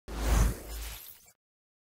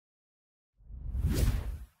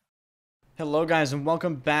Hello guys and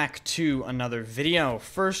welcome back to another video.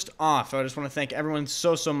 First off, I just want to thank everyone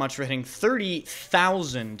so much for hitting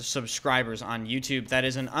 30,000 subscribers on YouTube. That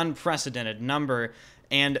is an unprecedented number.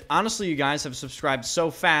 And honestly, you guys have subscribed so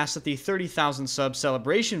fast that the 30,000 sub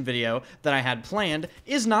celebration video that I had planned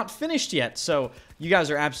is not finished yet. So you guys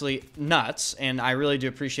are absolutely nuts, and I really do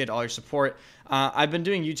appreciate all your support. I've been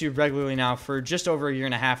doing YouTube regularly now for just over a year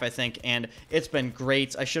and a half, I think, and it's been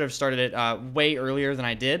great. I should have started it way earlier than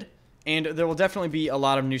I did. And there will definitely be a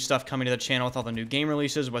lot of new stuff coming to the channel with all the new game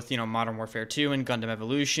releases with, Modern Warfare 2 and Gundam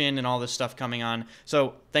Evolution and all this stuff coming on.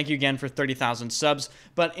 So thank you again for 30,000 subs.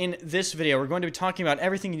 But in this video, we're going to be talking about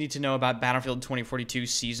everything you need to know about Battlefield 2042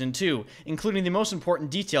 Season 2, including the most important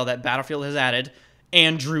detail that Battlefield has added,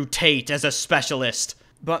 Andrew Tate as a specialist.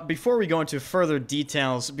 But before we go into further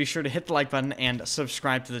details, be sure to hit the like button and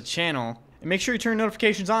subscribe to the channel. And make sure you turn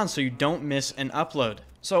notifications on so you don't miss an upload.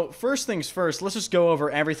 So first things first, let's just go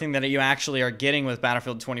over everything that you actually are getting with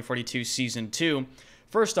Battlefield 2042 Season 2.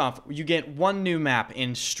 First off, you get one new map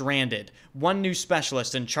in Stranded, one new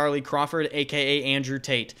specialist in Charlie Crawford, aka Andrew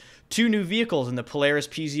Tate, 2 new vehicles in the Polaris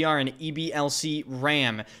PZR and EBLC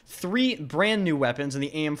Ram, 3 brand new weapons in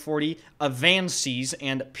the AM40, Avances,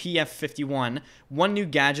 and PF51, 1 new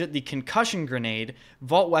gadget, the Concussion Grenade,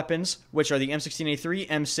 Vault weapons, which are the M16A3,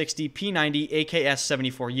 M60, P90,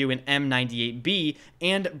 AKS-74U, and M98B,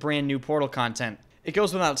 and brand new Portal content. It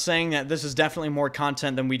goes without saying that this is definitely more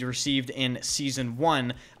content than we'd received in Season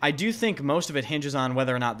 1. I do think most of it hinges on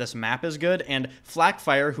whether or not this map is good, and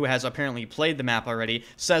Flackfire, who has apparently played the map already,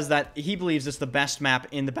 says that he believes it's the best map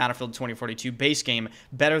in the Battlefield 2042 base game,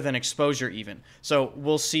 better than Exposure even. So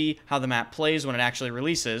we'll see how the map plays when it actually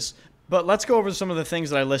releases. But let's go over some of the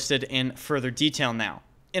things that I listed in further detail now.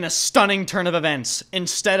 In a stunning turn of events,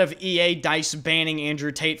 instead of EA DICE banning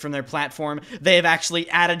Andrew Tate from their platform, they have actually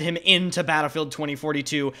added him into Battlefield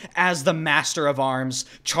 2042 as the Master of Arms,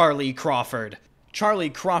 Charlie Crawford. Charlie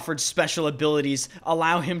Crawford's special abilities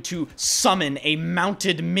allow him to summon a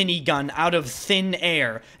mounted minigun out of thin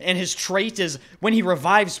air, and his trait is when he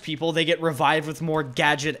revives people, they get revived with more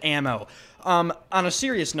gadget ammo. On a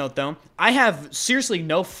serious note, though, I have seriously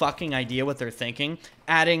no fucking idea what they're thinking,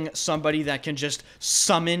 adding somebody that can just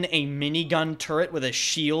summon a minigun turret with a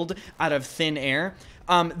shield out of thin air.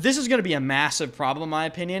 This is going to be a massive problem, in my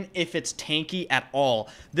opinion, if it's tanky at all.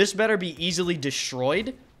 This better be easily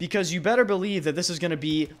destroyed, because you better believe that this is going to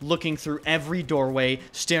be looking through every doorway,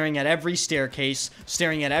 staring at every staircase,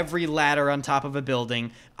 staring at every ladder on top of a building.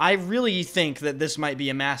 I really think that this might be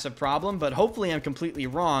a massive problem, but hopefully I'm completely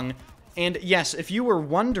wrong. And yes, if you were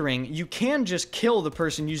wondering, you can just kill the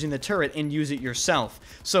person using the turret and use it yourself.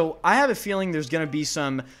 So I have a feeling there's going to be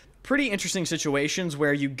some pretty interesting situations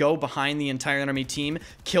where you go behind the entire enemy team,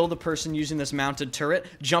 kill the person using this mounted turret,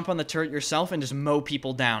 jump on the turret yourself, and just mow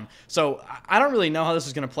people down. So I don't really know how this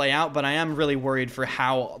is going to play out, but I am really worried for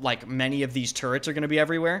how, many of these turrets are going to be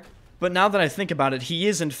everywhere. But now that I think about it, he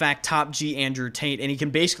is in fact top G Andrew Tate, and he can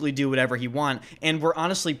basically do whatever he wants, and we're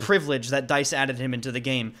honestly privileged that DICE added him into the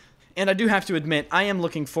game. And I do have to admit, I am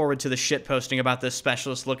looking forward to the shit posting about this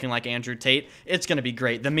specialist looking like Andrew Tate. It's going to be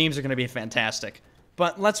great. The memes are going to be fantastic.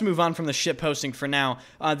 But let's move on from the shit posting for now.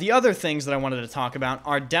 The other things that I wanted to talk about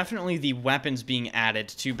are definitely the weapons being added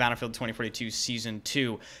to Battlefield 2042 Season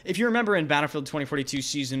 2. If you remember in Battlefield 2042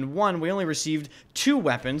 Season 1, we only received 2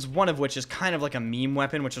 weapons, one of which is kind of like a meme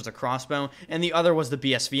weapon, which was a crossbow, and the other was the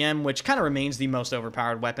BSVM, which kind of remains the most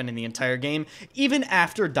overpowered weapon in the entire game, even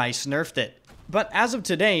after DICE nerfed it. But as of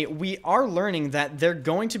today, we are learning that they're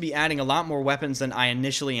going to be adding a lot more weapons than I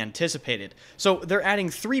initially anticipated. So they're adding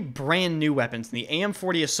 3 brand new weapons, the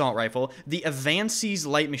AM40 assault rifle, the Avances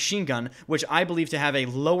light machine gun, which I believe to have a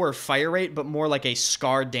lower fire rate, but more like a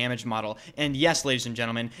SCAR damage model. And yes, ladies and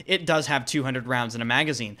gentlemen, it does have 200 rounds in a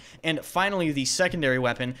magazine. And finally, the secondary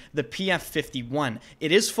weapon, the PF51.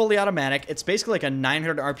 It is fully automatic. It's basically like a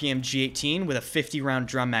 900 RPM G18 with a 50-round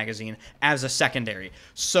drum magazine as a secondary.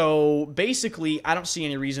 So basically, I don't see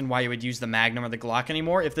any reason why you would use the Magnum or the Glock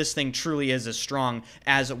anymore if this thing truly is as strong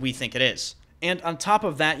as we think it is. And on top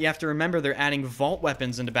of that, you have to remember they're adding Vault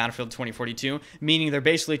weapons into Battlefield 2042, meaning they're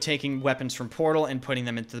basically taking weapons from Portal and putting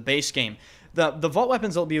them into the base game. The Vault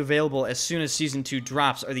weapons that will be available as soon as Season 2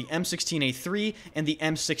 drops are the M16A3 and the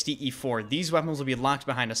M60E4. These weapons will be locked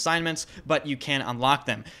behind assignments, but you can unlock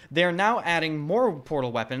them. They are now adding more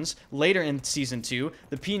Portal weapons later in Season 2,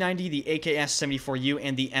 the P90, the AKS-74U,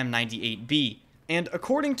 and the M98B. And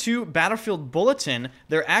according to Battlefield Bulletin,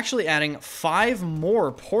 they're actually adding 5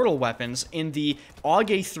 more portal weapons in the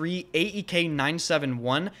AUG 3 AEK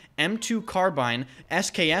 971, M2 Carbine,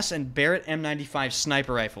 SKS, and Barrett M95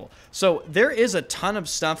 Sniper Rifle. So there is a ton of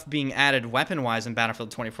stuff being added weapon-wise in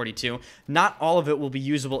Battlefield 2042. Not all of it will be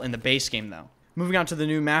usable in the base game, though. Moving on to the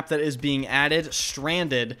new map that is being added,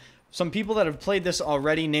 Stranded. Some people that have played this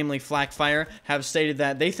already, namely Flakfire, have stated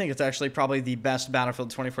that they think it's actually probably the best Battlefield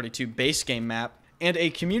 2042 base game map. And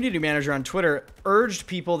a community manager on Twitter urged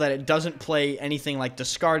people that it doesn't play anything like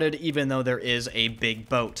Discarded, even though there is a big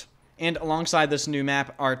boat. And alongside this new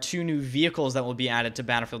map are 2 new vehicles that will be added to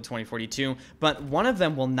Battlefield 2042, but one of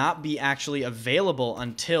them will not be actually available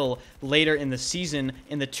until later in the season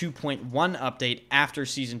in the 2.1 update after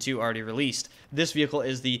Season 2 already released. This vehicle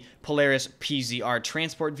is the Polaris PZR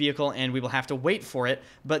transport vehicle, and we will have to wait for it,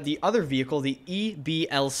 but the other vehicle, the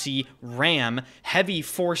EBLC Ram heavy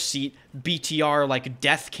 4-seat BTR-like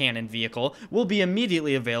death cannon vehicle, will be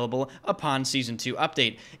immediately available upon Season 2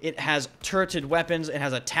 update. It has turreted weapons, it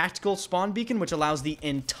has a tactical spawn beacon, which allows the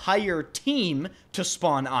entire team to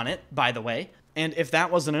spawn on it, by the way. And if that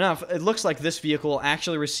wasn't enough, it looks like this vehicle will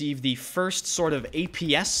actually receive the first sort of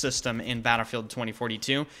APS system in Battlefield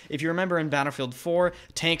 2042. If you remember in Battlefield 4,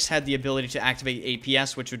 tanks had the ability to activate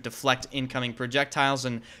APS, which would deflect incoming projectiles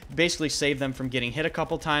and basically save them from getting hit a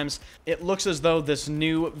couple times. It looks as though this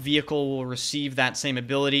new vehicle will receive that same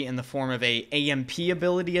ability in the form of a AMP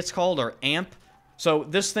ability, it's called, or AMP. So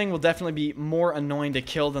this thing will definitely be more annoying to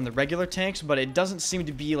kill than the regular tanks, but it doesn't seem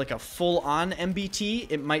to be like a full-on MBT.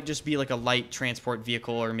 It might just be like a light transport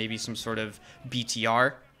vehicle or maybe some sort of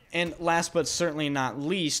BTR. And last but certainly not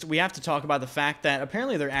least, we have to talk about the fact that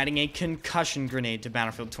apparently they're adding a concussion grenade to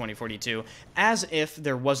Battlefield 2042, as if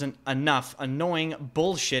there wasn't enough annoying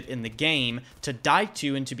bullshit in the game to die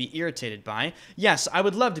to and to be irritated by. Yes, I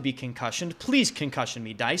would love to be concussioned. Please concussion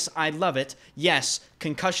me, DICE. I love it. Yes,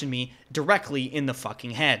 concussion me directly in the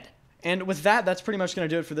fucking head. And with that, that's pretty much going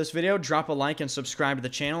to do it for this video. Drop a like and subscribe to the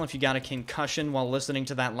channel if you got a concussion while listening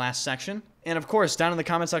to that last section. And of course, down in the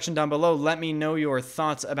comment section down below, let me know your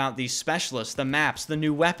thoughts about the specialists, the maps, the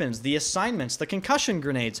new weapons, the assignments, the concussion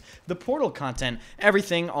grenades, the portal content,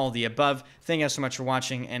 everything, all the above. Thank you guys so much for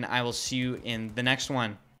watching, and I will see you in the next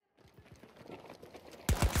one.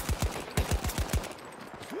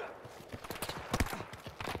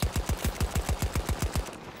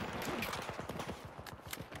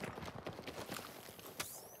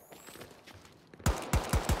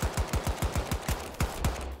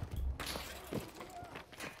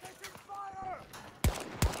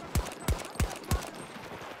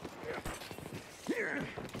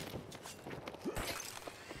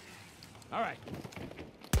 All right.